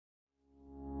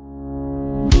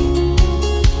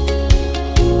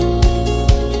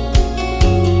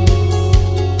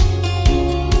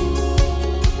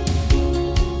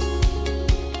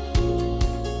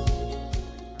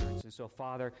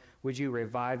would you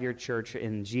revive your church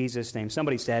in Jesus' name?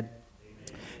 Somebody said,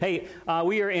 hey,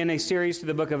 we are in a series through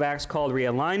the book of Acts called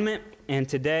Realignment, and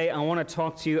today I want to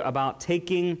talk to you about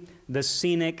taking the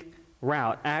scenic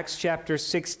route. Acts chapter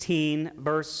 16,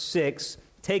 verse 6,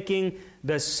 taking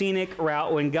the scenic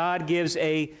route when God gives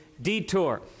a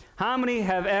detour. How many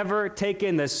have ever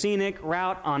taken the scenic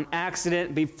route on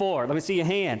accident before? Let me see your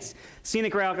hands.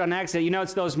 Scenic route on accident. You know,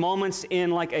 it's those moments in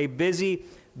like a busy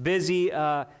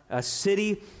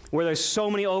city where there's so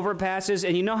many overpasses,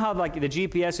 and you know how like the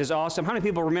GPS is awesome. How many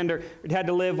people remember had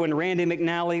to live when Randy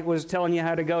McNally was telling you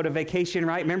how to go to vacation,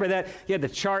 right? Remember that? You had the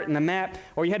chart and the map,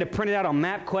 or you had to print it out on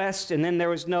MapQuest, and then there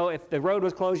was no, if the road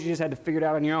was closed, you just had to figure it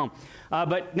out on your own.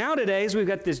 But nowadays, we've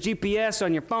got this GPS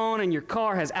on your phone, and your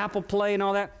car has Apple Play and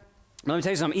all that. Let me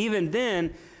tell you something, even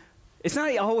then, it's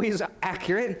not always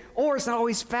accurate, or it's not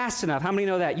always fast enough. How many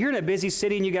know that? You're in a busy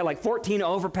city, and you got like 14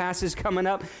 overpasses coming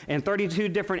up, and 32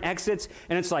 different exits,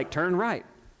 and it's like, turn right.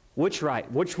 Which right?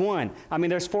 Which one? I mean,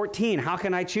 there's 14. How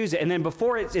can I choose it? And then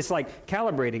before it's like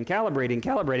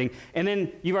calibrating, and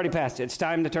then you've already passed it. It's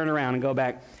time to turn around and go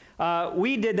back.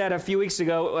 We did that a few weeks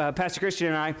ago. Pastor Christian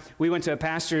and I, we went to a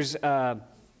pastor's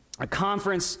a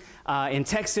conference in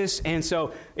Texas, and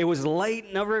so it was late,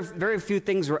 and very few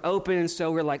things were open, and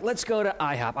so we're like, let's go to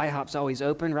IHOP. IHOP's always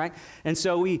open, right? And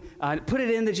so we put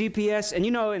it in the GPS, and you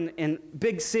know, in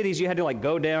big cities, you had to like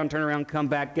go down, turn around, come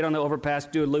back, get on the overpass,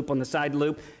 do a loop on the side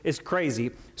loop. It's crazy.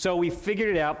 So we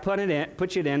figured it out, put it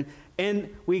in, and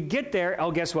we get there. Oh,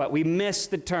 guess what? We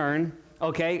missed the turn.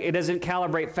 Okay, it doesn't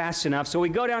calibrate fast enough. So we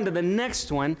go down to the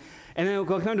next one, and then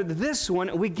we'll come to this one,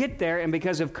 and we get there, and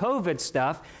because of COVID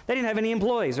stuff, they didn't have any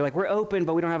employees. They're like, we're open,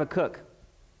 but we don't have a cook.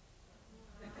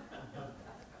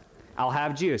 I'll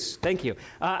have juice. Thank you.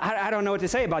 I don't know what to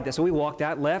say about this. So we walked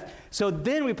out, left. So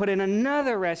then we put in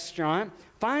another restaurant,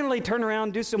 finally turn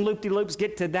around, do some loop-de-loops,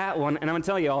 get to that one, and I'm going to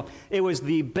tell you all, it was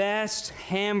the best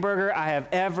hamburger I have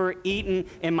ever eaten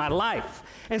in my life.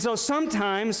 And so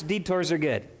sometimes detours are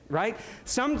good, right?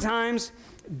 Sometimes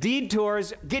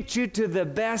detours get you to the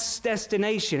best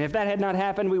destination. If that had not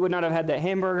happened, we would not have had that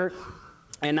hamburger,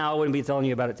 and now I wouldn't be telling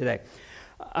you about it today.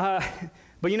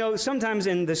 But you know, sometimes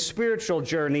in the spiritual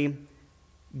journey,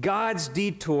 God's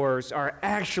detours are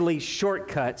actually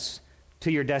shortcuts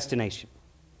to your destination.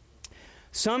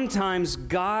 Sometimes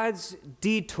God's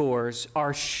detours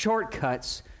are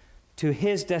shortcuts to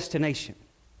His destination.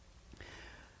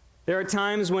 There are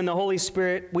times when the Holy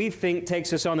Spirit, we think,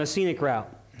 takes us on the scenic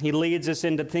route. He leads us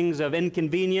into things of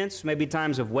inconvenience, maybe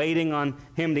times of waiting on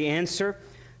Him to answer.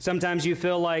 Sometimes you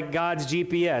feel like God's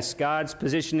GPS, God's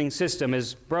positioning system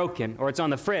is broken, or it's on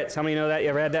the fritz. How many know that? You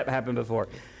ever had that happen before?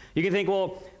 You can think,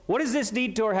 well, what does this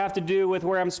detour have to do with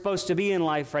where I'm supposed to be in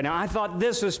life right now? I thought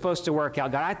this was supposed to work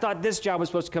out, God. I thought this job was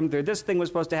supposed to come through. This thing was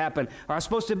supposed to happen. Or I was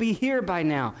supposed to be here by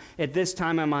now at this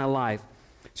time in my life.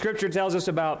 Scripture tells us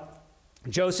about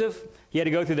Joseph. He had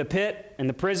to go through the pit and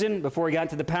the prison before he got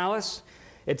to the palace.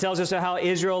 It tells us how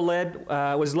Israel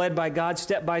was led by God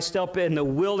step by step in the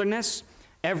wilderness.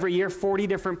 Every year, 40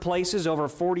 different places, over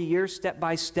 40 years, step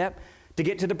by step, to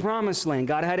get to the promised land.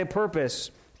 God had a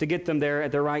purpose to get them there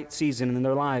at the right season in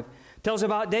their life. It tells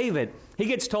about David. He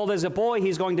gets told as a boy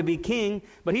he's going to be king,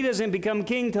 but he doesn't become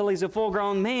king till he's a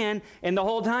full-grown man, and the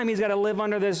whole time he's got to live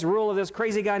under this rule of this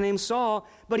crazy guy named Saul,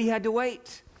 but he had to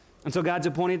wait until God's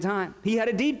appointed time. He had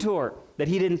a detour that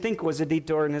he didn't think was a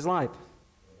detour in his life.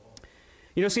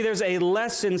 You know, see, there's a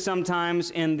lesson sometimes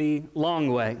in the long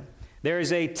way. There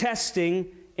is a testing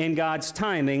in God's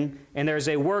timing, and there's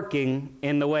a working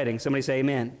in the waiting. Somebody say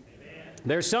amen. Amen.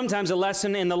 There's sometimes a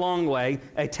lesson in the long way,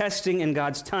 a testing in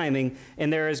God's timing,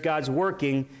 and there is God's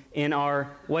working in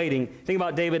our waiting. Think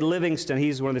about David Livingstone.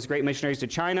 He's one of those great missionaries to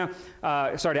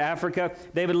Africa.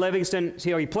 David Livingstone,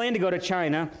 he planned to go to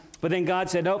China, but then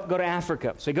God said, nope, go to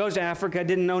Africa. So he goes to Africa,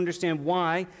 didn't understand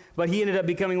why, but he ended up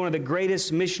becoming one of the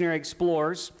greatest missionary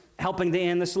explorers, helping to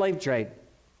end the slave trade.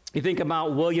 You think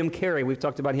about William Carey. We've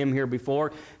talked about him here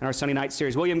before in our Sunday night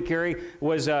series. William Carey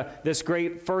was this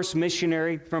great first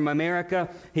missionary from America.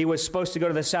 He was supposed to go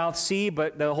to the South Sea,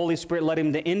 but the Holy Spirit led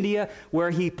him to India, where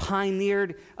he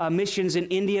pioneered missions in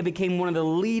India, became one of the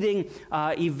leading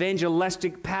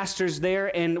evangelistic pastors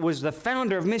there, and was the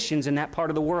founder of missions in that part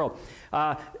of the world.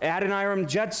 Adoniram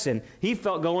Judson, he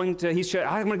felt I'm going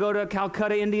to go to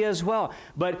Calcutta, India as well.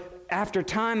 But after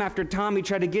time, he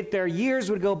tried to get there.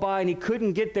 Years would go by, and he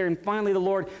couldn't get there. And finally, the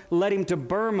Lord led him to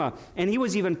Burma. And he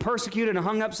was even persecuted and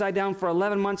hung upside down for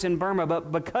 11 months in Burma.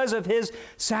 But because of his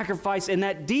sacrifice and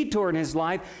that detour in his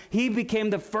life, he became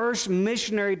the first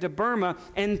missionary to Burma,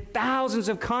 and thousands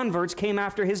of converts came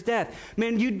after his death.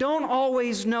 Man, you don't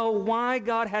always know why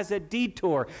God has a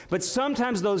detour, but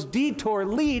sometimes those detour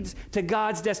leads to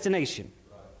God's destination.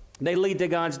 They lead to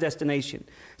God's destination.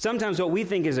 Sometimes what we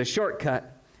think is a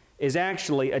shortcut is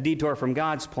actually a detour from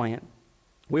God's plan.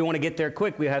 We want to get there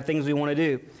quick. We have things we want to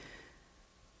do.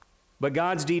 But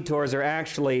God's detours are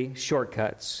actually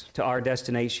shortcuts to our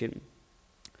destination.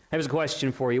 Here's a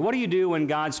question for you. What do you do when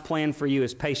God's plan for you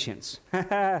is patience?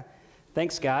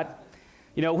 Thanks, God.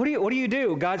 You know, what do you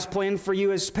do? God's plan for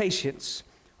you is patience.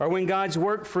 Or when God's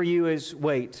work for you is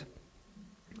wait.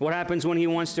 What happens when he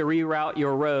wants to reroute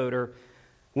your road, or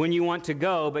when you want to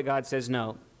go, but God says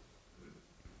no?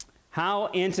 How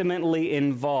intimately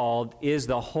involved is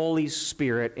the Holy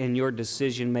Spirit in your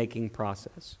decision-making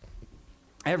process?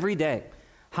 Every day,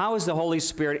 how is the Holy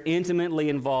Spirit intimately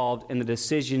involved in the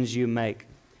decisions you make?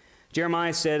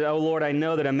 Jeremiah said, "O Lord, I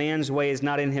know that a man's way is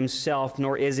not in himself,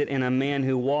 nor is it in a man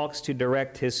who walks to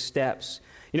direct his steps."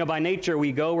 You know, by nature,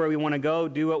 we go where we want to go,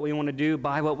 do what we want to do,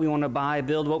 buy what we want to buy,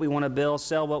 build what we want to build,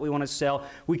 sell what we want to sell.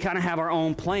 We kind of have our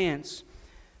own plans.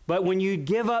 But when you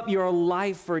give up your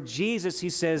life for Jesus, he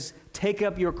says, take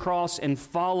up your cross and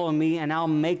follow me, and I'll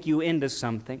make you into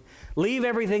something. Leave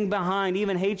everything behind,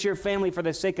 even hate your family for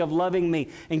the sake of loving me,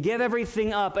 and give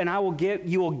everything up, and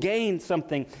you will gain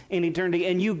something in eternity.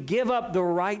 And you give up the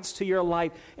rights to your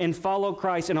life and follow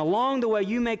Christ. And along the way,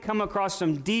 you may come across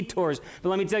some detours. But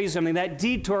let me tell you something. That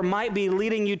detour might be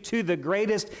leading you to the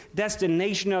greatest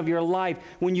destination of your life.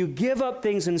 When you give up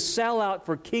things and sell out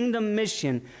for kingdom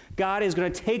mission, God is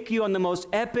going to take you on the most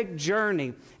epic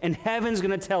journey, and heaven's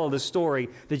going to tell the story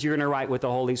that you're going to write with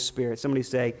the Holy Spirit. Somebody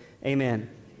say, amen.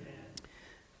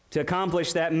 To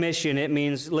accomplish that mission, it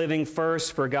means living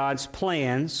first for God's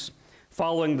plans,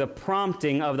 following the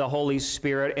prompting of the Holy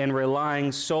Spirit, and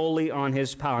relying solely on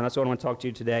his power. And that's what I want to talk to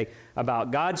you today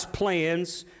about. God's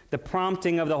plans, the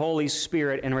prompting of the Holy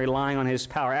Spirit, and relying on his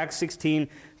power. Acts 16,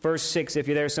 verse 6. If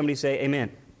you're there, somebody say amen.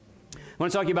 I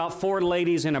want to talk to you about 4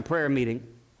 ladies in a prayer meeting.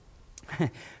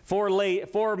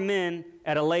 4 men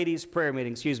at a ladies' prayer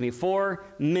meeting. 4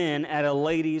 men at a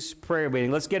ladies' prayer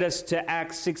meeting. Let's get us to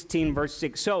Acts 16, verse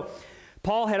 6. So,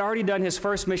 Paul had already done his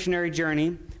first missionary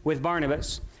journey with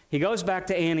Barnabas. He goes back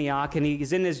to Antioch, and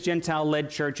he's in this Gentile-led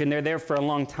church, and they're there for a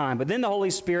long time. But then the Holy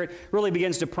Spirit really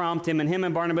begins to prompt him, and him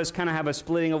and Barnabas kind of have a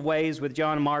splitting of ways with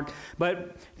John and Mark.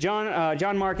 But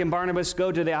John, Mark, and Barnabas go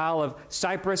to the Isle of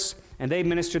Cyprus, and they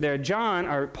minister there.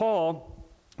 Paul,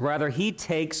 he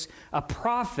takes a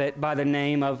prophet by the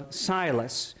name of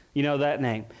Silas. You know that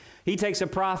name. He takes a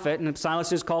prophet, and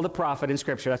Silas is called a prophet in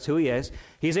Scripture. That's who he is.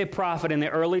 He's a prophet in the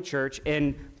early church,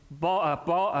 and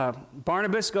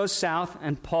Barnabas goes south,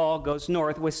 and Paul goes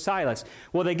north with Silas.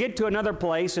 Well, they get to another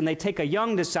place, and they take a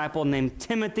young disciple named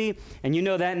Timothy, and you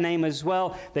know that name as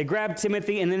well. They grab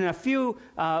Timothy, and then in a few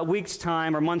weeks'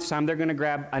 time or months' time, they're going to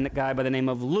grab a guy by the name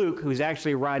of Luke, who's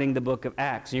actually writing the book of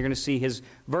Acts. And you're going to see his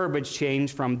verbiage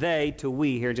change from they to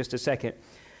we here in just a second.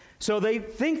 So they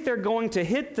think they're going to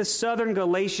hit the southern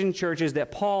Galatian churches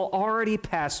that Paul already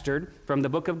pastored from the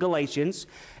book of Galatians,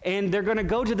 and they're going to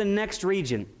go to the next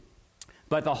region.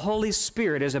 But the Holy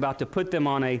Spirit is about to put them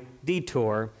on a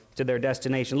detour to their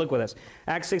destination. Look with us.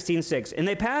 Acts 16:6. And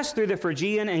they passed through the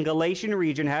Phrygian and Galatian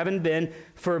region, having been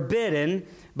forbidden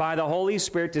by the Holy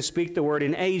Spirit to speak the word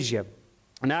in Asia.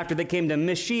 And after they came to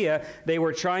Mysia, they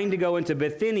were trying to go into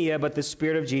Bithynia, but the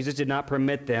Spirit of Jesus did not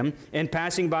permit them. And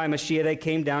passing by Mysia, they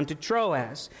came down to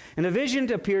Troas. And a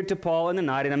vision appeared to Paul in the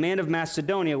night, and a man of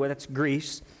Macedonia, that's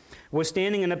Greece, was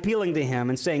standing and appealing to him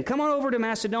and saying, "Come on over to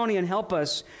Macedonia and help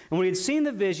us." And when he had seen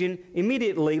the vision,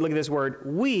 immediately, look at this word,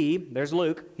 there's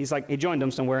Luke, he joined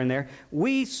them somewhere in there,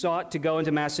 we sought to go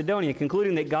into Macedonia,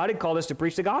 concluding that God had called us to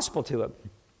preach the gospel to him.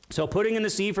 So putting in the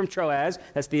sea from Troas,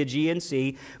 that's the Aegean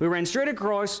Sea, we ran straight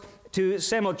across to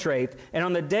Samothrace, and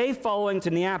on the day following to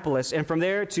Neapolis, and from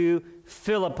there to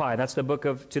Philippi. That's the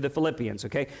book to the Philippians,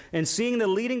 okay? And seeing the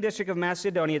leading district of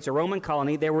Macedonia, it's a Roman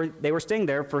colony, they were staying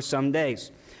there for some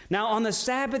days. Now, on the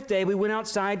Sabbath day, we went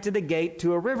outside to the gate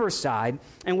to a riverside,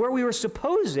 and where we were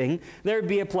supposing there would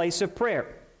be a place of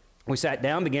prayer. We sat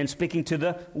down, began speaking to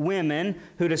the women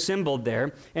who'd assembled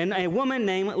there, and a woman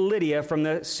named Lydia from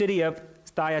the city of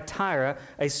Thyatira,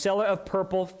 a seller of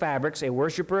purple fabrics, a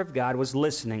worshiper of God, was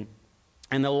listening.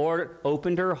 And the Lord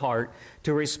opened her heart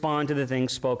to respond to the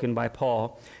things spoken by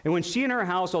Paul. And when she and her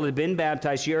household had been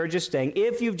baptized, she urged us, saying,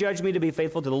 if you've judged me to be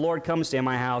faithful to the Lord, come stay in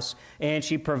my house. And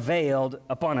she prevailed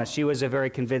upon us. She was a very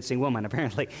convincing woman,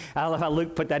 apparently. I love how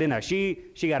Luke put that in there. She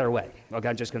got her way. Okay,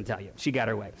 I'm just going to tell you. She got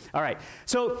her way. All right.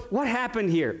 So what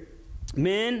happened here?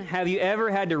 Men, have you ever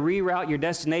had to reroute your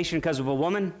destination because of a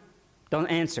woman? Don't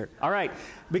answer. All right.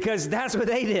 Because that's what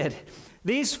they did.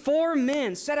 These 4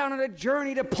 men set out on a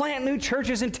journey to plant new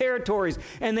churches and territories,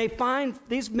 and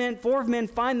four men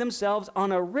find themselves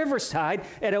on a riverside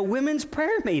at a women's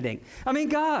prayer meeting. I mean,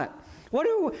 God,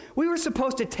 we were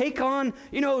supposed to take on,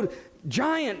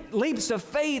 giant leaps of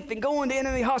faith and go into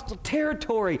enemy hostile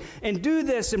territory and do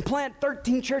this and plant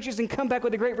 13 churches and come back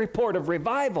with a great report of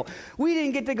revival. We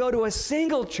didn't get to go to a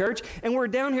single church, and we're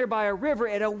down here by a river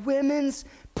at a women's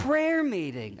prayer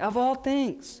meeting, of all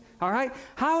things. All right?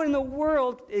 How in the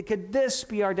world could this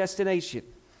be our destination?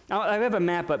 Now, I have a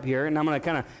map up here, and I'm going to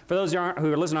kind of, for those who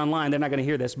are listening online, they're not going to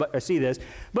hear this or see this.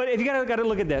 But if you got to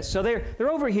look at this. So they're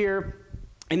over here,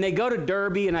 and they go to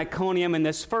Derbe and Iconium in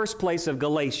this first place of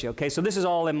Galatia. Okay, so this is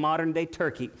all in modern-day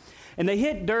Turkey. And they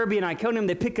hit Derbe and Iconium.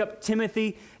 They pick up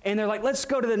Timothy, and they're like, let's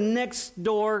go to the next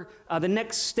door, the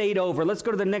next state over. Let's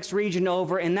go to the next region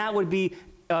over, and that would be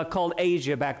called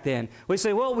Asia back then. We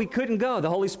say, well, we couldn't go. The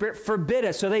Holy Spirit forbid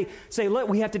us. So they say, look,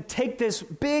 we have to take this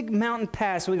big mountain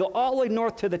pass. So we go all the way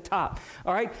north to the top.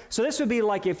 All right? So this would be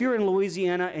like if you're in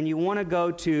Louisiana and you want to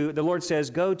go to, the Lord says,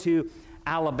 go to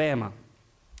Alabama.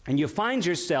 And you find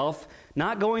yourself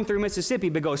not going through Mississippi,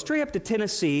 but go straight up to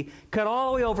Tennessee, cut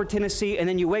all the way over Tennessee, and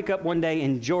then you wake up one day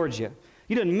in Georgia.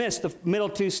 You didn't miss the middle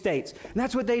 2 states. And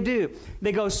that's what they do.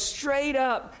 They go straight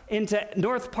up into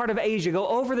north part of Asia, go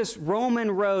over this Roman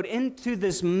road into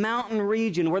this mountain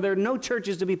region where there are no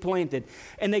churches to be planted.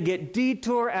 And they get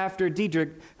detour after detour.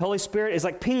 The Holy Spirit is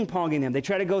like ping-ponging them. They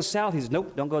try to go south. He says,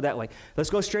 nope, don't go that way. Let's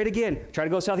go straight again. Try to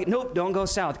go south. Nope, don't go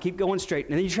south. Keep going straight.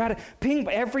 And then you try to ping.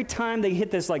 Every time they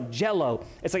hit this like jello,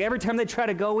 it's like every time they try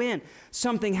to go in,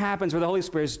 something happens where the Holy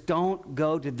Spirit says, don't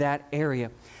go to that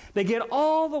area. They get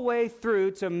all the way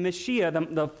through to Mysia, the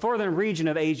northern region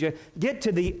of Asia, get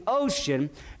to the ocean,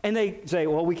 and they say,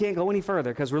 well, we can't go any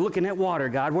further because we're looking at water,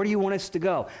 God. Where do you want us to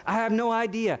go? I have no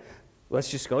idea.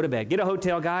 Let's just go to bed. Get a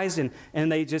hotel, guys, and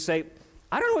they just say,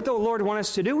 I don't know what the Lord wants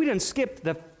us to do. We didn't skip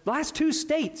the last 2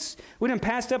 states. We didn't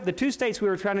pass up the 2 states we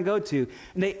were trying to go to,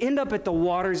 and they end up at the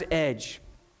water's edge.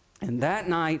 And that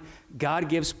night, God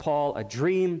gives Paul a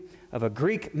dream of a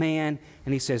Greek man,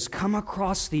 and he says, come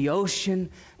across the ocean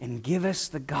and give us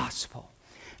the gospel.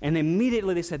 And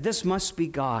immediately they said, this must be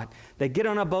God. They get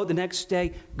on a boat the next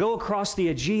day, go across the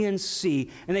Aegean Sea,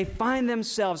 and they find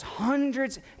themselves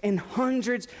hundreds and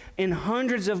hundreds and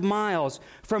hundreds of miles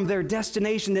from their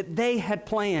destination that they had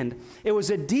planned. It was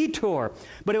a detour,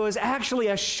 but it was actually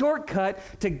a shortcut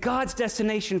to God's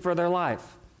destination for their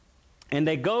life. And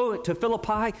they go to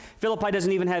Philippi. Philippi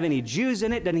doesn't even have any Jews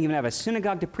in it, doesn't even have a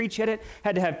synagogue to preach at it.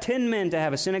 Had to have 10 men to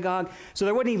have a synagogue. So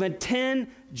there wasn't even 10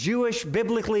 Jewish,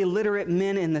 biblically literate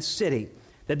men in the city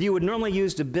that you would normally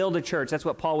use to build a church. That's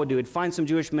what Paul would do. He'd find some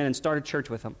Jewish men and start a church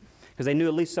with them because they knew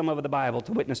at least some of the Bible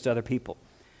to witness to other people.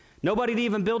 Nobody to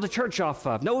even build a church off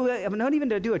of. No, not even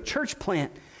to do a church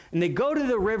plant. And they go to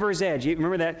the river's edge. You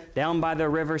remember that down by the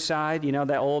riverside? You know,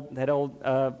 that old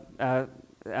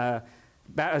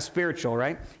spiritual,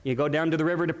 right? You go down to the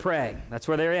river to pray. That's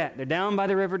where they're at. They're down by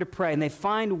the river to pray, and they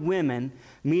find women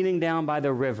meeting down by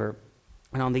the river.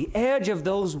 And on the edge of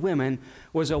those women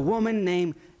was a woman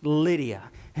named Lydia,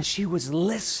 and she was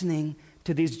listening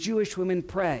to these Jewish women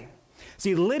pray.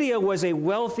 See, Lydia was a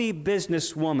wealthy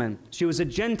businesswoman. She was a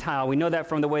Gentile. We know that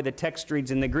from the way the text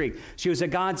reads in the Greek. She was a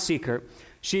God seeker.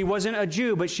 She wasn't a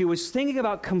Jew, but she was thinking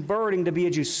about converting to be a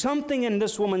Jew. Something in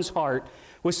this woman's heart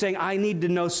was saying, I need to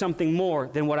know something more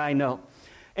than what I know.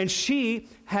 And she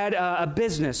had a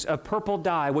business of purple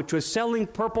dye, which was selling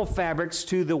purple fabrics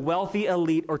to the wealthy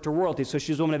elite or to royalty. So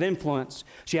she was a woman of influence.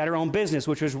 She had her own business,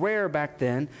 which was rare back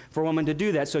then for a woman to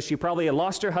do that. So she probably had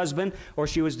lost her husband or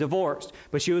she was divorced.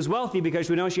 But she was wealthy because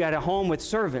we know she had a home with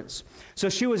servants. So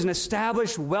she was an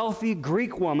established, wealthy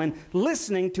Greek woman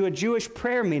listening to a Jewish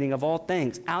prayer meeting of all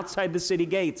things outside the city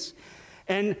gates.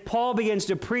 And Paul begins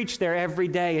to preach there every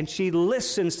day, and she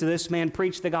listens to this man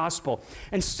preach the gospel.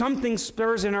 And something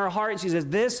spurs in her heart, and she says,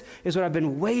 this is what I've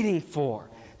been waiting for.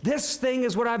 This thing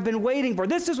is what I've been waiting for.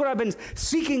 This is what I've been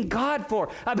seeking God for.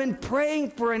 I've been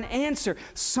praying for an answer,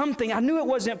 something. I knew it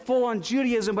wasn't full-on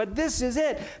Judaism, but this is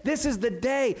it. This is the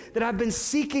day that I've been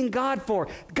seeking God for.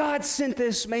 God sent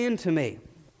this man to me.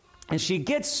 And she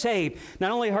gets saved.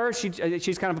 Not only her,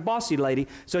 she's kind of a bossy lady,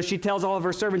 so she tells all of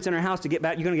her servants in her house to get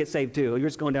back. You're going to get saved too. You're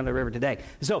just going down the river today.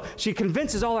 So she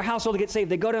convinces all her household to get saved.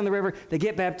 They go down the river. They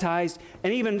get baptized.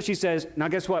 And even she says, now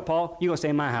guess what, Paul? You're going to stay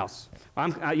in my house.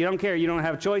 You don't care. You don't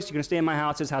have a choice. You're going to stay in my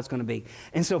house. This is how it's going to be.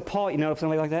 And so Paul, you know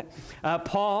somebody like that?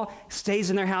 Paul stays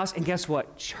in their house. And guess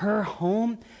what? Her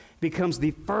home becomes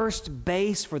the first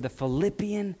base for the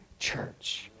Philippian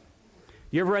church.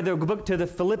 You ever read the book to the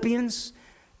Philippians?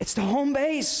 It's the home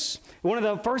base. One of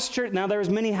the first church. Now there's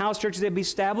many house churches that be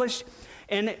established.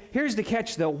 And here's the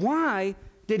catch though. Why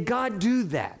did God do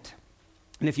that?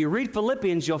 And if you read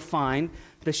Philippians, you'll find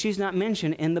that she's not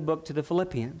mentioned in the book to the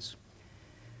Philippians.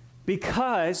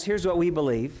 Because, here's what we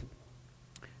believe.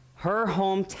 Her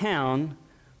hometown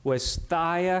was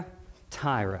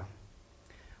Thyatira.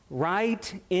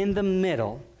 Right in the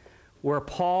middle where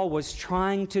Paul was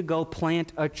trying to go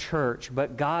plant a church,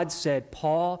 but God said,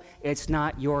 Paul, it's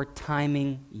not your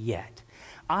timing yet.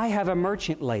 I have a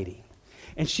merchant lady,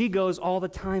 and she goes all the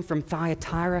time from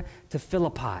Thyatira to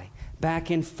Philippi, back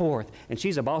and forth, and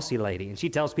she's a bossy lady, and she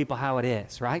tells people how it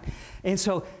is, right? And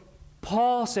so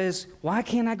Paul says, why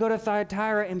can't I go to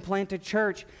Thyatira and plant a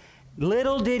church?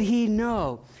 Little did he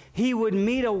know, he would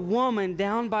meet a woman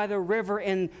down by the river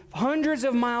and hundreds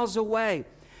of miles away.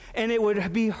 And it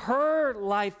would be her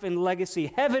life and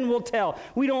legacy. Heaven will tell.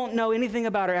 We don't know anything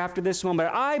about her after this one,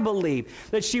 but I believe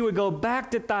that she would go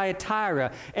back to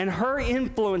Thyatira, and her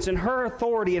influence and her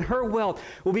authority and her wealth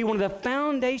will be one of the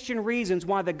foundation reasons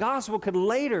why the gospel could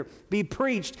later be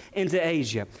preached into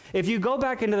Asia. If you go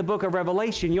back into the book of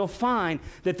Revelation, you'll find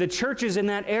that the churches in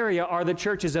that area are the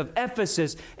churches of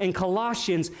Ephesus and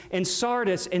Colossians and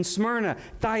Sardis and Smyrna,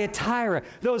 Thyatira.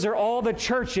 Those are all the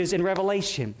churches in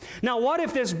Revelation. Now, what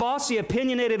if this bossy,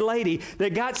 opinionated lady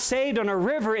that got saved on a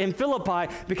river in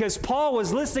Philippi because Paul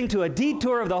was listening to a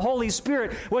detour of the Holy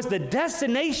Spirit was the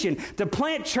destination to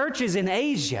plant churches in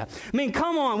Asia? I mean,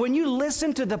 come on. When you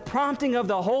listen to the prompting of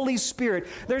the Holy Spirit,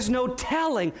 there's no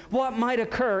telling what might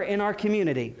occur in our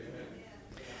community.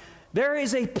 There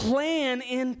is a plan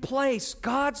in place.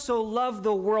 God so loved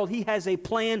the world, He has a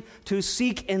plan to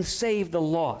seek and save the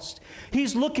lost.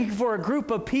 He's looking for a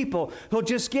group of people who'll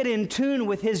just get in tune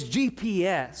with His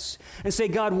GPS and say,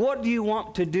 God, what do you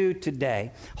want to do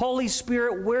today? Holy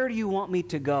Spirit, where do you want me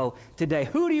to go today?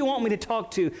 Who do you want me to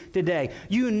talk to today?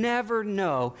 You never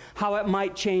know how it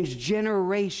might change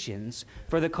generations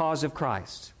for the cause of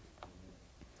Christ.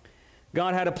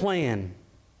 God had a plan.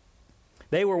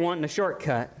 They were wanting a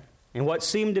shortcut. And what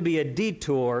seemed to be a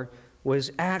detour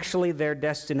was actually their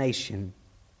destination.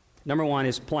 Number one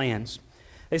is plans.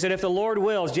 They said, if the Lord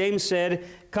wills, James said,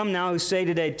 come now, who say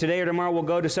today or tomorrow we'll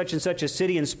go to such and such a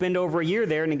city and spend over a year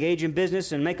there and engage in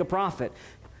business and make a profit.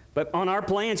 But on our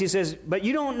plans, he says, but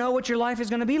you don't know what your life is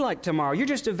going to be like tomorrow. You're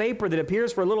just a vapor that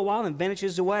appears for a little while and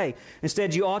vanishes away.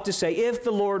 Instead, you ought to say, if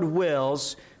the Lord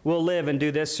wills, we'll live and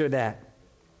do this or that.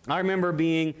 I remember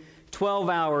being 12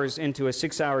 hours into a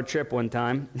 6-hour trip one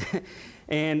time.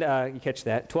 And you catch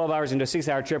that. 12 hours into a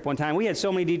 6-hour trip one time. We had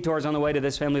so many detours on the way to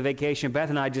this family vacation. Beth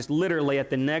and I just literally at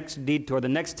the next detour, the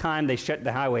next time they shut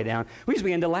the highway down, we just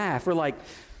began to laugh. We're like,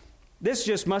 this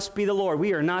just must be the Lord.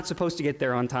 We are not supposed to get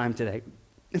there on time today.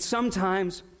 And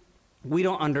sometimes we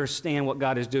don't understand what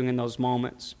God is doing in those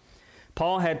moments.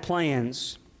 Paul had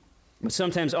plans, but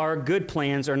sometimes our good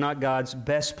plans are not God's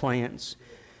best plans.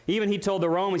 Even he told the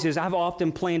Romans, he says, I've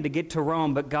often planned to get to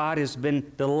Rome, but God has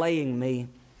been delaying me.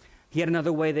 He had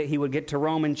another way that he would get to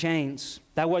Rome in chains.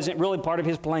 That wasn't really part of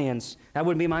his plans. That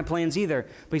wouldn't be my plans either.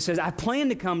 But he says, I planned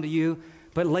to come to you,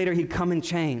 but later he'd come in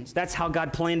chains. That's how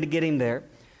God planned to get him there.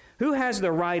 Who has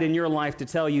the right in your life to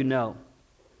tell you no?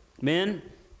 Men,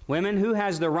 women, who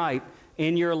has the right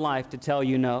in your life to tell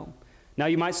you no? Now,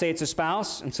 you might say it's a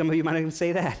spouse, and some of you might even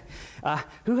say that.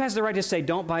 Who has the right to say,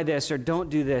 don't buy this, or don't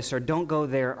do this, or don't go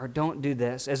there, or don't do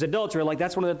this? As adults, we're like,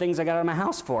 that's one of the things I got out of my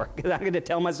house for, because I get to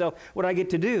tell myself what I get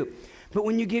to do. But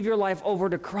when you give your life over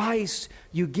to Christ,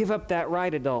 you give up that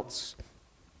right, adults.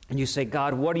 And you say,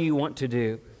 God, what do you want to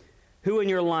do? Who in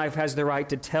your life has the right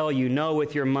to tell you no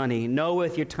with your money, no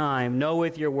with your time, no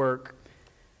with your work?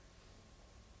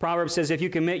 Proverbs says, if you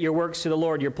commit your works to the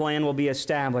Lord, your plan will be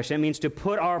established. It means to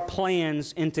put our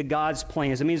plans into God's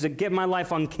plans. It means to get my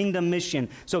life on kingdom mission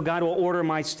so God will order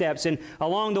my steps. And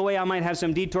along the way, I might have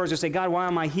some detours to say, God, why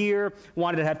am I here?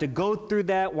 Why did I have to go through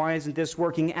that? Why isn't this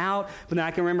working out? But then I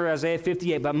can remember Isaiah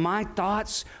 58, but my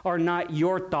thoughts are not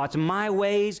your thoughts. My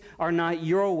ways are not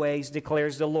your ways,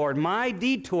 declares the Lord. My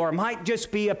detour might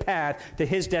just be a path to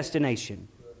His destination.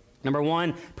 Number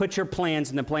one, put your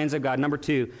plans in the plans of God. Number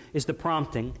two is the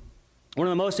prompting. One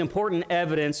of the most important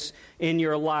evidence in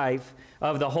your life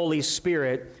of the Holy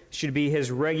Spirit should be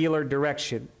His regular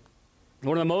direction.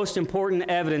 One of the most important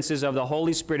evidences of the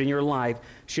Holy Spirit in your life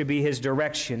should be His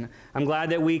direction. I'm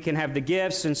glad that we can have the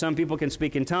gifts, and some people can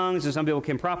speak in tongues, and some people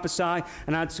can prophesy,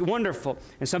 and that's wonderful.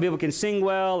 And some people can sing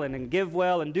well and give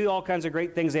well and do all kinds of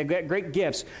great things. They have great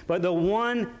gifts. But the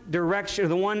one direction,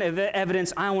 the one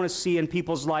evidence I want to see in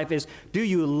people's life is, do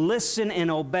you listen and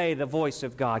obey the voice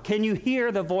of God? Can you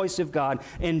hear the voice of God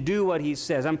and do what He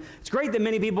says? It's great that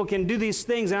many people can do these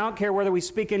things, and I don't care whether we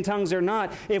speak in tongues or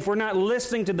not. If we're not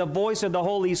listening to the voice of the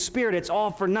Holy Spirit, it's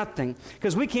all for nothing,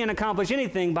 because we can't accomplish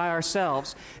anything by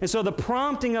ourselves. And so the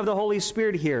prompting of the Holy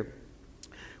Spirit here,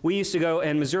 we used to go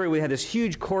in Missouri, we had this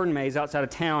huge corn maze outside of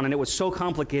town, and it was so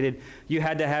complicated, you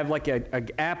had to have like an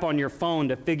app on your phone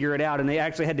to figure it out, and they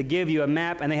actually had to give you a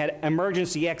map, and they had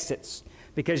emergency exits,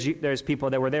 because there's people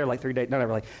that were there like 3 days, not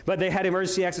really, but they had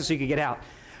emergency exits so you could get out.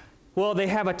 Well, they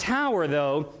have a tower,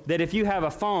 though, that if you have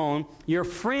a phone, your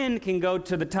friend can go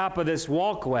to the top of this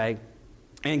walkway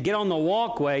and get on the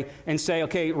walkway and say,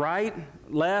 okay, right,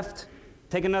 left,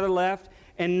 take another left,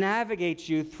 and navigate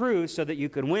you through so that you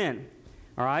can win,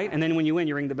 all right? And then when you win,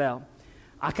 you ring the bell.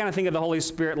 I kind of think of the Holy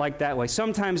Spirit like that way.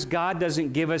 Sometimes God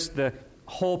doesn't give us the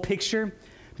whole picture,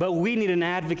 but we need an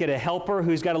advocate, a helper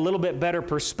who's got a little bit better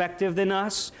perspective than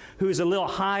us, who's a little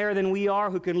higher than we are,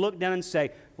 who can look down and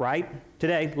say, right,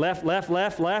 today, left, left,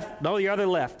 left, left, no, your other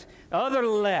left, other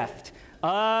left.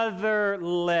 Other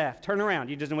left. Turn around.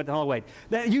 You just went the whole way.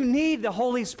 You need the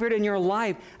Holy Spirit in your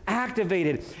life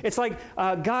activated. It's like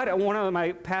God, one of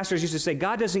my pastors used to say,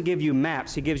 God doesn't give you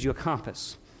maps. He gives you a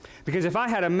compass. Because if I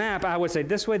had a map, I would say,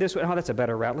 this way, this way. Oh, that's a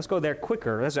better route. Let's go there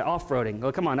quicker. That's off-roading.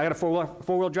 Oh, come on, I got a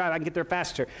four-wheel drive. I can get there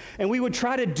faster. And we would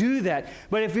try to do that.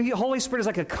 But if the Holy Spirit is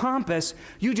like a compass,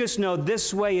 you just know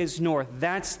this way is north.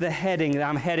 That's the heading that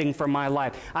I'm heading for my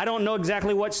life. I don't know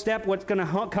exactly what's going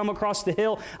to come across the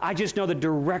hill. I just know the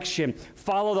direction.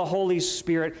 Follow the Holy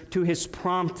Spirit to His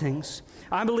promptings.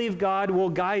 I believe God will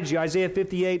guide you. Isaiah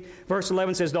 58, verse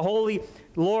 11 says, the Holy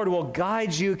Lord will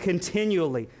guide you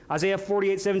continually. Isaiah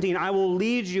 48:17, I will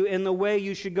lead you in the way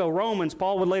you should go. Romans,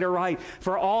 Paul would later write,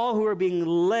 for all who are being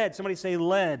led, somebody say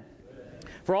led.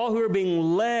 For all who are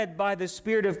being led by the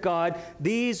Spirit of God,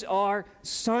 these are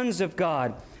sons of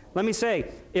God. Let me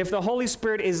say, if the Holy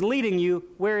Spirit is leading you,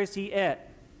 where is He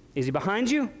at? Is He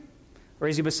behind you? Or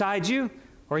is He beside you?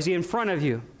 Or is He in front of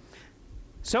you?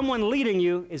 Someone leading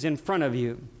you is in front of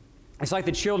you. It's like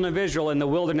the children of Israel in the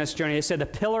wilderness journey. It said the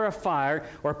pillar of fire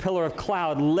or pillar of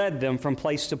cloud led them from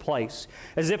place to place.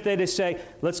 As if they just say,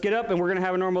 let's get up and we're going to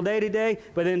have a normal day today.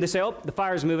 But then they say, oh, the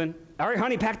fire's moving. All right,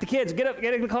 honey, pack the kids. Get up,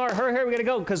 get in the car. Hurry, we got to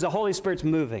go, because the Holy Spirit's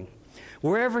moving.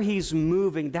 Wherever He's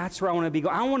moving, that's where I want to be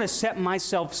going. I want to set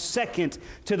myself second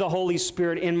to the Holy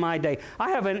Spirit in my day.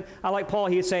 I like Paul,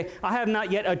 he'd say, I have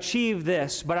not yet achieved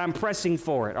this, but I'm pressing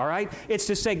for it, all right? It's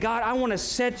to say, God, I want to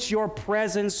set your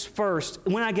presence first.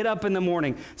 When I get up in the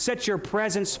morning, set your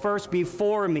presence first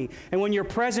before me. And when your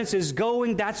presence is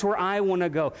going, that's where I want to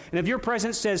go. And if your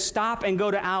presence says stop and go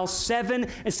to aisle 7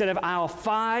 instead of aisle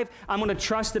 5, I'm going to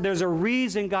trust that there's a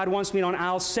reason God wants me on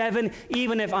aisle 7,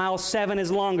 even if aisle 7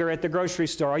 is longer at the grocery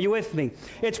store. Are you with me?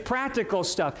 It's practical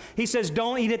stuff. He says,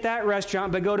 don't eat at that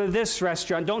restaurant, but go to this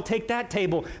restaurant. Don't take that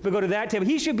table, but go to that table.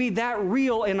 He should be that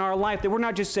real in our life that we're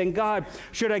not just saying, God,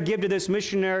 should I give to this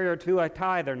missionary or to a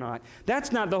tithe or not?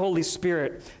 That's not the Holy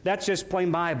Spirit. That's just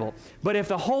plain Bible. But if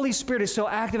the Holy Spirit is so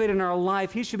activated in our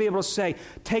life, He should be able to say,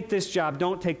 take this job,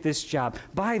 don't take this job.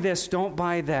 Buy this, don't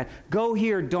buy that. Go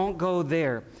here, don't go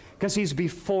there. Because He's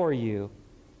before you.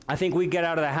 I think we get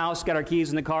out of the house, got our keys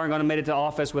in the car, and going to make it to the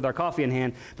office with our coffee in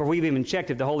hand before we've even checked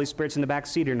if the Holy Spirit's in the back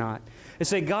seat or not. And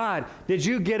say, God, did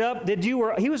you get up?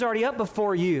 He was already up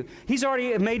before you. He's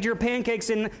already made your pancakes,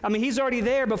 He's already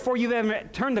there before you've ever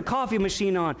turned the coffee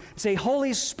machine on. Say,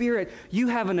 Holy Spirit, you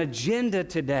have an agenda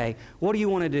today. What do you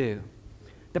want to do?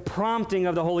 The prompting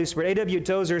of the Holy Spirit. A.W.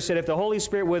 Tozer said, if the Holy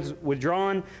Spirit was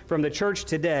withdrawn from the church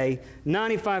today,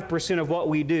 95% of what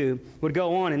we do would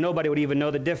go on and nobody would even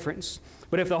know the difference.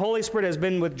 But if the Holy Spirit has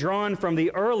been withdrawn from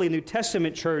the early New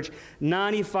Testament church,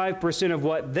 95% of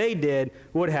what they did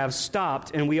would have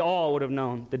stopped, and we all would have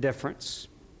known the difference.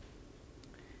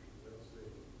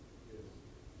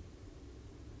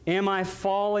 Am I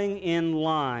falling in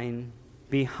line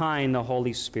behind the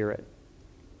Holy Spirit?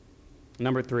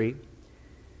 Number 3,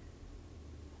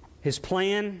 His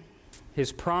plan,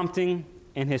 His prompting,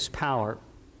 and His power.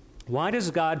 Why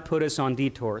does God put us on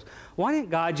detours? Why didn't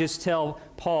God just tell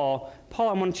Paul,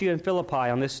 I want you in Philippi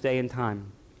on this day and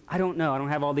time? I don't know. I don't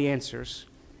have all the answers.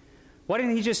 Why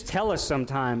didn't He just tell us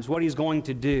sometimes what He's going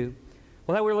to do?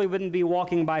 Well, that really wouldn't be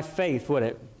walking by faith, would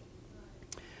it?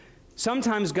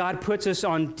 Sometimes God puts us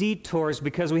on detours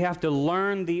because we have to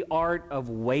learn the art of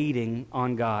waiting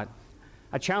on God.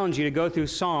 I challenge you to go through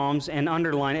Psalms and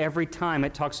underline every time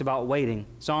it talks about waiting.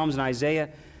 Psalms and Isaiah.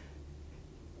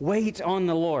 Wait on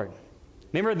the Lord.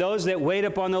 Remember, those that wait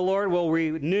upon the Lord will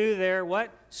renew their what?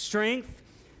 Strength.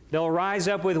 They'll rise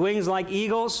up with wings like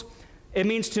eagles. It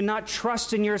means to not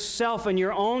trust in yourself and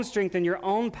your own strength and your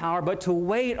own power, but to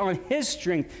wait on His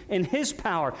strength and His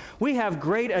power. We have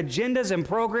great agendas and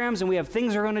programs, and we have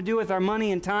things we're going to do with our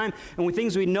money and time, and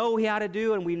things we know how to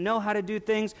do, and we know how to do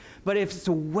things. But if it's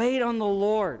to wait on the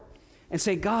Lord and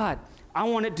say, God, I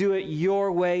want to do it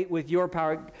your way with your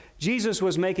power. Jesus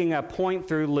was making a point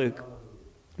through Luke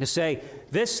to say,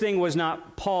 this thing was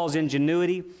not Paul's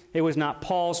ingenuity. It was not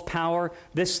Paul's power.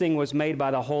 This thing was made by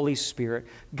the Holy Spirit.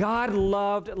 God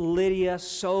loved Lydia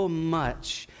so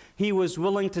much, He was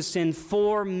willing to send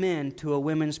 4 men to a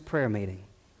women's prayer meeting.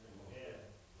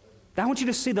 I want you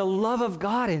to see the love of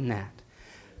God in that.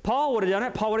 Paul would have done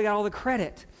it. Paul would have got all the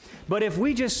credit. But if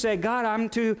we just say, God, I'm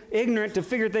too ignorant to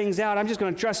figure things out. I'm just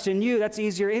going to trust in you. That's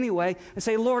easier anyway. And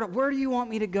say, Lord, where do you want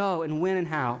me to go and when and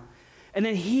how? And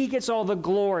then He gets all the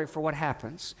glory for what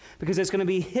happens, because it's going to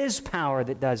be His power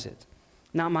that does it,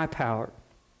 not my power.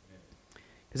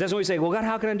 Because that's when we say, well, God,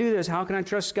 how can I do this? How can I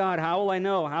trust God? How will I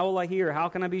know? How will I hear? How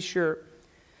can I be sure?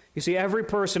 You see, every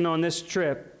person on this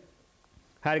trip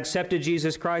had accepted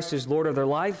Jesus Christ as Lord of their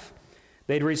life.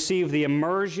 They'd received the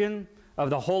immersion of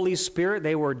the Holy Spirit.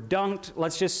 They were dunked,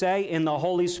 let's just say, in the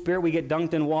Holy Spirit. We get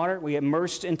dunked in water. We get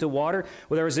immersed into water.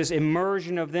 Well, there was this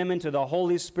immersion of them into the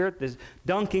Holy Spirit, this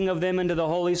dunking of them into the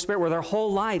Holy Spirit, where their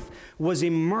whole life was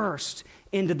immersed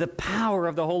into the power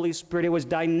of the Holy Spirit. It was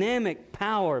dynamic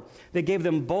power that gave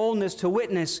them boldness to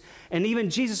witness. And even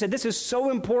Jesus said, this is so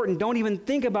important. Don't even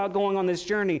think about going on this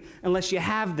journey unless you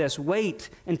have this. Wait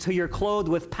until you're clothed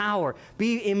with power.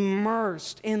 Be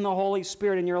immersed in the Holy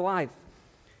Spirit in your life.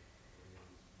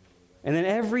 And then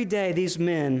every day these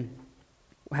men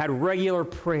had regular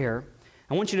prayer.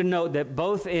 I want you to note that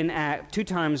both in Acts, 2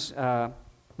 times,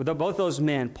 with both those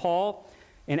men, Paul,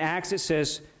 in Acts it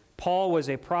says, Paul was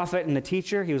a prophet and a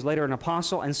teacher. He was later an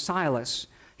apostle. And Silas,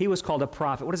 he was called a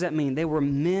prophet. What does that mean? They were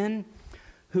men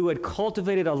who had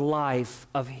cultivated a life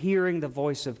of hearing the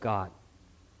voice of God.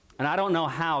 And I don't know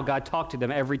how God talked to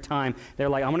them every time. They're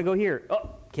like, I'm going to go here.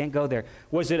 Oh, can't go there.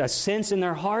 Was it a sense in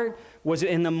their heart? Was it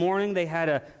in the morning they had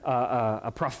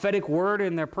a prophetic word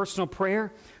in their personal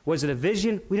prayer? Was it a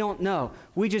vision? We don't know.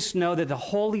 We just know that the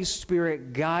Holy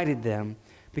Spirit guided them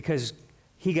because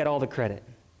He got all the credit.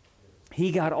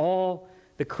 He got all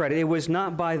the credit. It was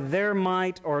not by their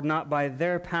might or not by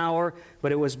their power,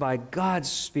 but it was by God's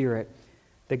Spirit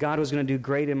that God was going to do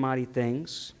great and mighty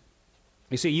things.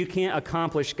 You see, you can't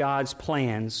accomplish God's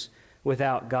plans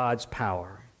without God's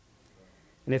power.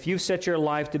 And if you've set your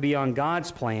life to be on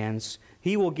God's plans,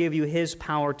 He will give you His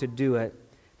power to do it.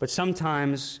 But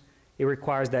sometimes it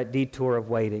requires that detour of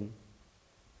waiting.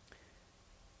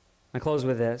 I close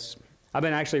with this. I've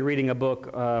been actually reading a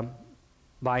book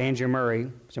by Andrew Murray,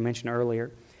 which I mentioned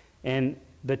earlier. And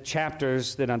the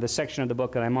chapters, the section of the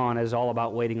book that I'm on is all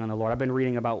about waiting on the Lord. I've been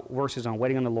reading about verses on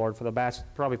waiting on the Lord for the past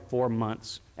probably 4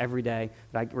 months every day.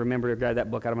 I remember to grab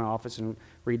that book out of my office and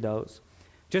read those.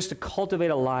 Just to cultivate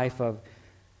a life of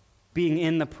being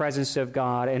in the presence of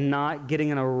God and not getting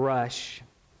in a rush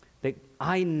that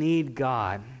I need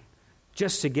God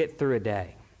just to get through a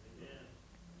day.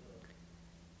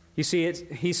 You see,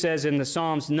 he says in the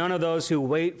Psalms, none of those who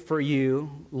wait for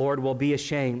you, Lord, will be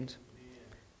ashamed.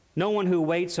 No one who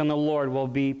waits on the Lord will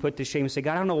be put to shame and say,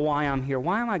 God, I don't know why I'm here.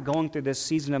 Why am I going through this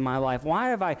season of my life? Why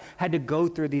have I had to go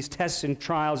through these tests and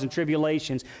trials and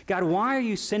tribulations? God, why are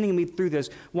you sending me through this?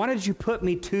 Why did you put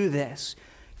me to this?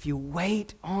 If you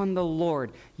wait on the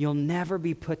Lord, you'll never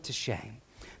be put to shame.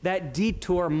 That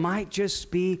detour might just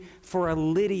be for a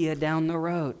Lydia down the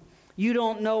road. You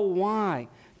don't know why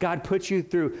God put you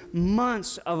through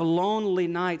months of lonely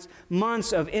nights,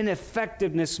 months of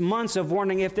ineffectiveness, months of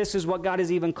wondering if this is what God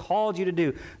has even called you to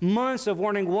do, months of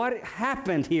wondering what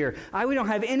happened here. We don't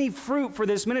have any fruit for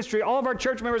this ministry. All of our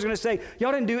church members are going to say,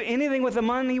 y'all didn't do anything with the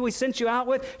money we sent you out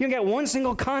with. You didn't get one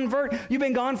single convert. You've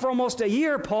been gone for almost a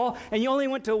year, Paul, and you only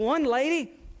went to one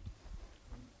lady.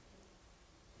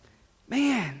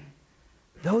 Man,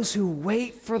 those who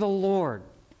wait for the Lord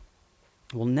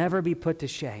will never be put to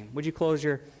shame. Would you close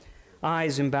your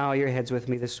eyes and bow your heads with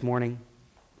me this morning?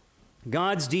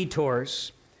 God's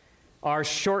detours are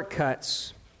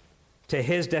shortcuts to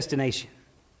His destination.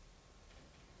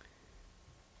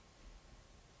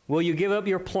 Will you give up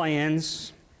your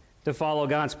plans to follow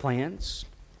God's plans?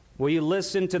 Will you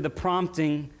listen to the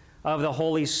prompting of the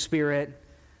Holy Spirit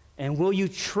And will you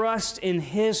trust in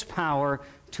His power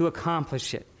to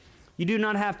accomplish it? You do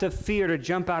not have to fear to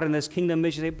jump out in this kingdom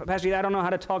mission. Say, Pastor, I don't know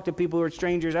how to talk to people who are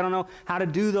strangers. I don't know how to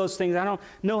do those things. I don't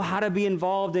know how to be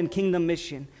involved in kingdom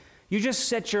mission. You just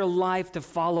set your life to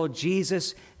follow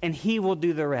Jesus, and He will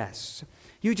do the rest.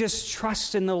 You just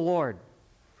trust in the Lord.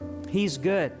 He's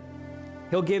good.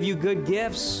 He'll give you good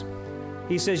gifts.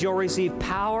 He says you'll receive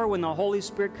power when the Holy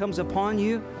Spirit comes upon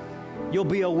you. You'll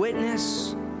be a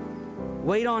witness.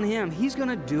 Wait on Him. He's going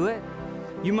to do it.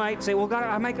 You might say, well, God,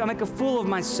 I make a fool of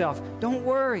myself. Don't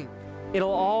worry.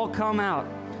 It'll all come out.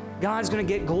 God's going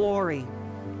to get glory.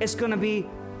 It's going to be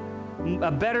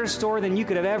a better story than you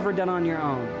could have ever done on your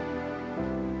own.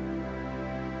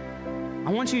 I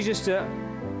want you just to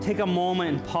take a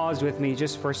moment and pause with me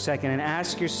just for a second and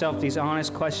ask yourself these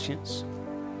honest questions.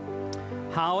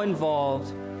 How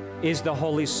involved is the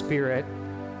Holy Spirit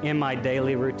in my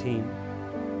daily routine?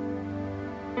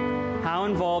 How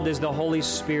involved is the Holy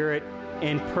Spirit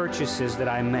in purchases that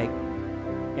I make,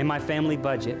 in my family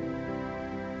budget?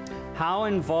 How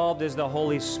involved is the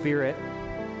Holy Spirit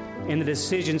in the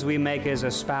decisions we make as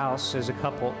a spouse, as a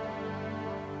couple?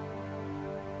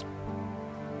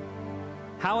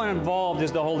 How involved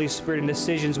is the Holy Spirit in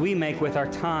decisions we make with our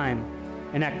time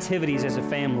and activities as a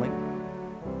family?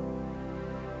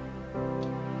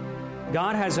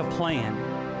 God has a plan,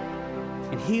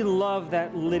 and He loved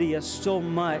that Lydia so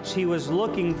much. He was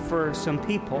looking for some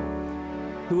people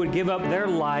who would give up their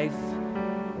life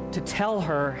to tell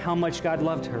her how much God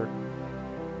loved her.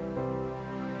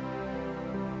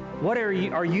 What are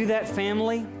you? Are you that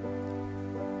family?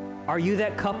 Are you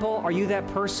that couple? Are you that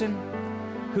person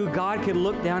who God could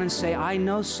look down and say, I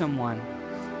know someone.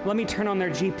 Let me turn on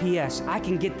their GPS. I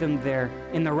can get them there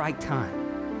in the right time.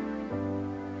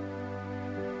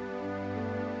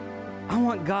 I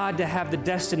want God to have the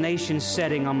destination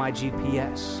setting on my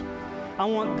GPS. I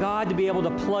want God to be able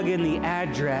to plug in the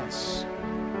address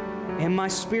in my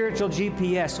spiritual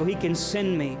GPS so He can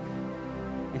send me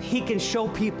and He can show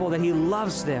people that He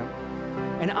loves them.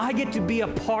 And I get to be a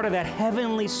part of that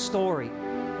heavenly story.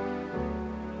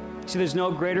 See, there's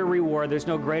no greater reward, there's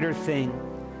no greater thing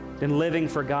than living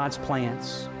for God's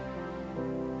plans.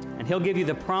 And He'll give you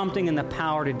the prompting and the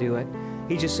power to do it.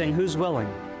 He's just saying, who's willing?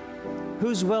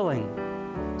 Who's willing?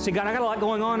 Say, God, I got a lot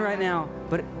going on right now,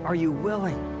 but are you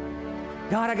willing?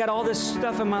 God, I got all this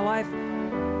stuff in my life.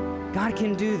 God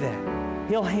can do that.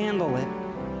 He'll handle it.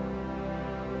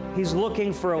 He's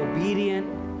looking for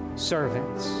obedient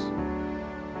servants.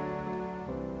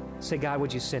 Say, God,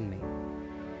 would you send me?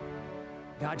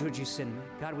 God, would you send me?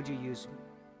 God, would you use me?